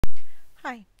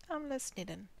Hi, I'm Liz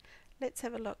Nedden. Let's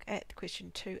have a look at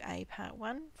question 2a part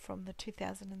 1 from the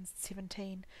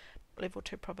 2017 Level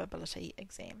 2 Probability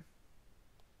exam.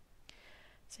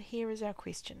 So here is our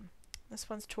question. This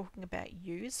one's talking about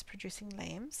ewes producing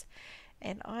lambs,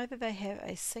 and either they have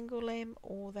a single lamb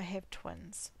or they have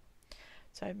twins.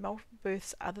 So multiple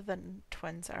births other than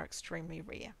twins are extremely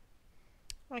rare.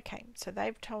 Okay, so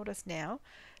they've told us now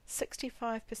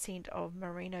 65% of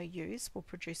merino ewes will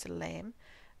produce a lamb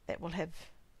that will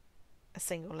have a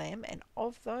single lamb, and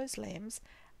of those lambs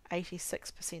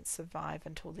 86% survive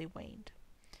until they're weaned.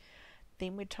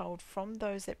 Then we're told from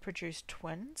those that produce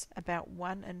twins, about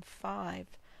 1 in 5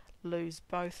 lose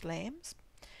both lambs,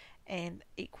 and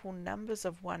equal numbers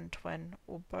of one twin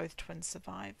or both twins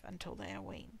survive until they are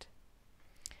weaned.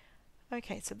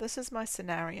 Okay, so this is my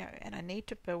scenario, and I need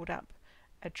to build up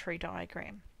a tree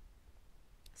diagram.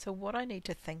 So what I need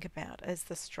to think about is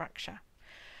the structure.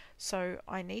 So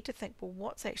I need to think, well,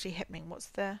 what's actually happening? What's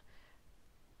the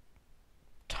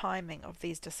timing of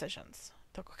these decisions,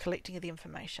 the collecting of the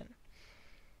information?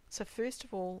 So first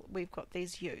of all, we've got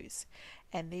these ewes,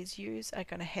 and these ewes are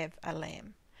going to have a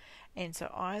lamb. And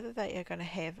so either they are going to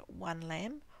have one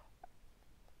lamb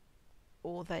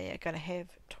or they are going to have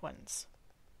twins.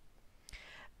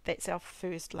 That's our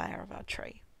first layer of our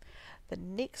tree. The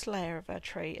next layer of our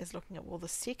tree is looking at, well, the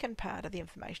second part of the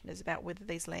information is about whether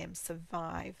these lambs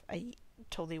survive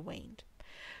till they're weaned.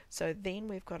 So then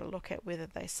we've got to look at whether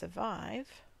they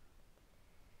survive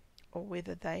or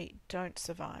whether they don't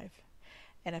survive.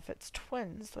 And if it's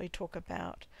twins, we talk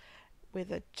about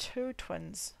whether two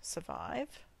twins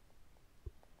survive,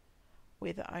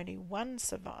 whether only one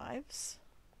survives,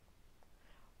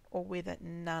 or whether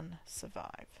none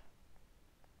survive.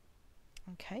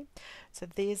 Okay, so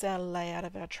there's our layout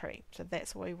of our tree. So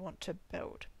that's what we want to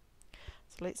build.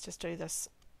 So let's just do this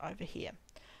over here.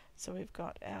 So we've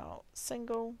got our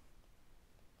single,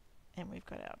 and we've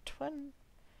got our twin,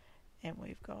 and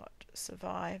we've got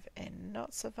survive and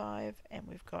not survive, and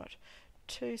we've got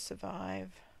two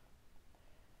survive,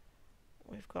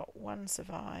 we've got one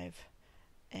survive,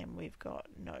 and we've got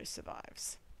no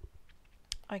survives.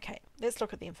 Okay, let's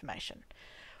look at the information.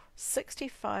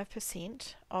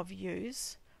 65% of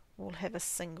ewes will have a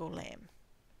single lamb.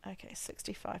 Okay,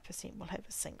 65% will have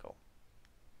a single.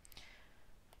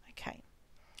 Okay,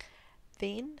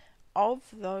 then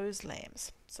of those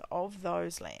lambs, of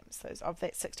that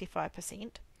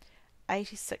 65%,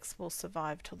 86 will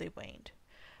survive till they're weaned.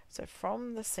 So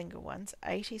from the single ones,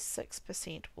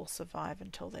 86% will survive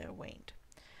until they are weaned.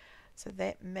 So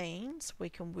that means we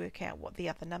can work out what the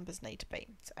other numbers need to be.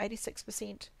 So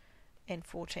 86% and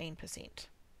 14%.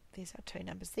 There's our two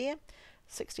numbers there,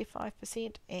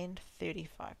 65% and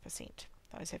 35%.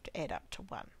 Those have to add up to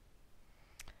 1.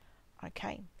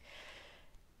 Okay,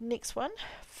 next one,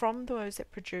 from those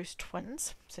that produce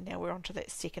twins, so now we're on to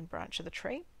that second branch of the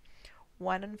tree,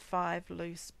 1 in 5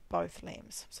 lose both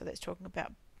lambs. So that's talking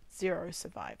about 0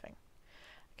 surviving.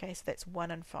 Okay, so that's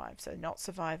 1 in 5. So not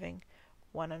surviving,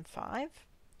 1 in 5,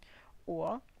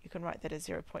 or you can write that as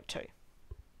 0.2.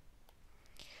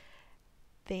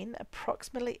 Then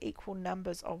approximately equal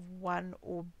numbers of one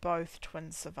or both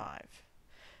twins survive.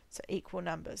 So equal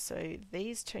numbers. So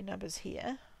these two numbers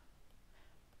here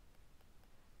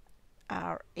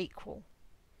are equal.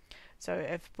 So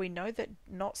if we know that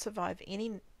not survive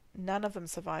none of them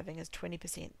surviving is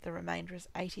 20%, the remainder is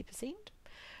 80%.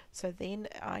 So then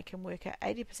I can work out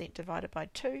 80% divided by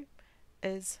 2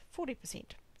 is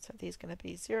 40%. So there's going to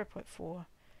be 0.4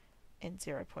 and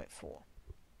 0.4.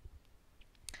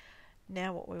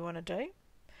 Now what we want to do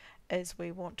is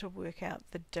we want to work out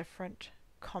the different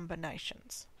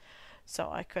combinations. So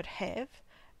I could have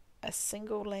a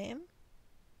single lamb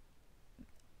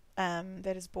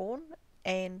that is born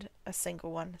and a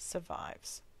single one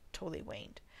survives till they're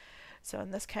weaned. So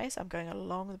in this case I'm going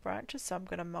along the branches, so I'm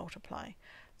going to multiply.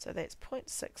 So that's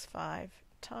 0.65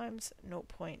 times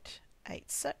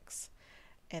 0.86,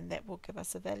 and that will give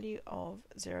us a value of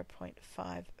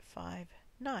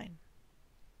 0.559.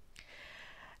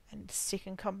 And the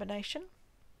second combination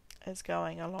is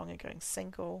going along and going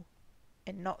single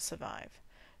and not survive.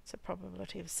 So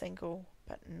probability of single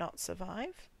but not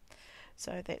survive.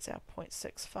 So that's our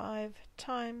 0.65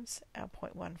 times our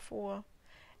 0.14,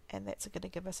 and that's going to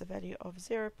give us a value of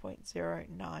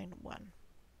 0.091.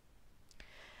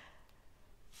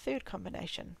 Third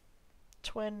combination,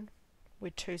 twin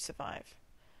where 2 survive.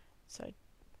 So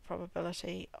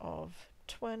probability of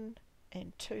twin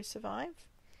and 2 survive.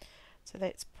 So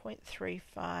that's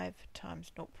 0.35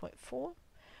 times 0.4,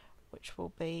 which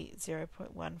will be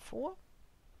 0.14.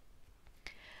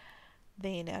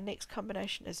 Then our next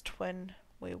combination is twin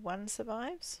where 1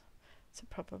 survives. So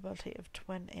probability of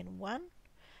twin and 1,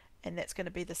 and that's going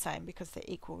to be the same because they're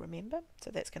equal, remember,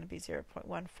 so that's going to be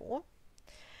 0.14.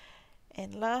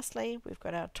 And lastly, we've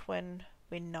got our twin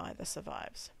when neither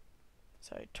survives.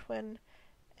 So twin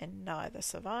and neither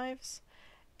survives,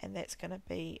 and that's going to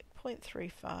be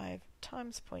 0.35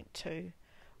 times 0.2,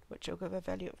 which will give a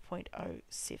value of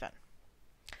 0.07.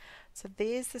 So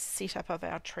there's the setup of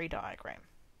our tree diagram.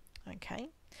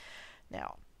 Okay,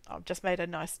 now I've just made a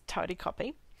nice tidy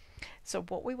copy. So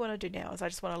what we want to do now is I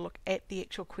just want to look at the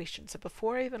actual question. So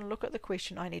before I even look at the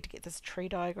question, I need to get this tree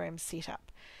diagram set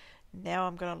up. Now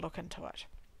I'm going to look into it.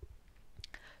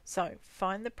 So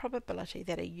find the probability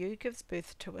that a ewe gives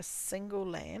birth to a single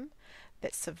lamb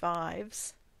that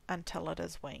survives until it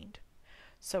is weaned.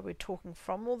 So we're talking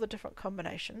from all the different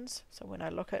combinations. So when I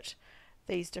look at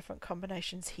these different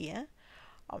combinations here,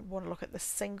 I want to look at the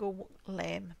single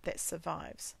lamb that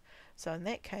survives. So in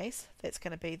that case, that's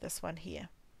going to be this one here.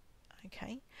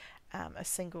 Okay, a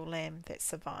single lamb that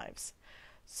survives.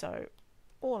 So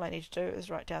all I need to do is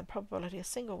write down the probability of a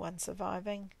single one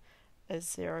surviving is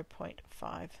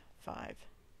 0.559.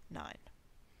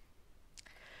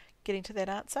 Getting to that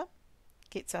answer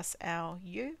gets us our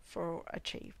U for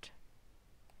achieved.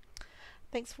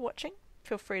 Thanks for watching.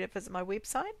 Feel free to visit my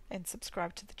website and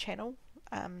subscribe to the channel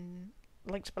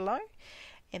linked below,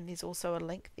 and there's also a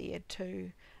link there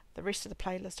to the rest of the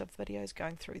playlist of videos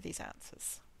going through these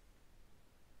answers.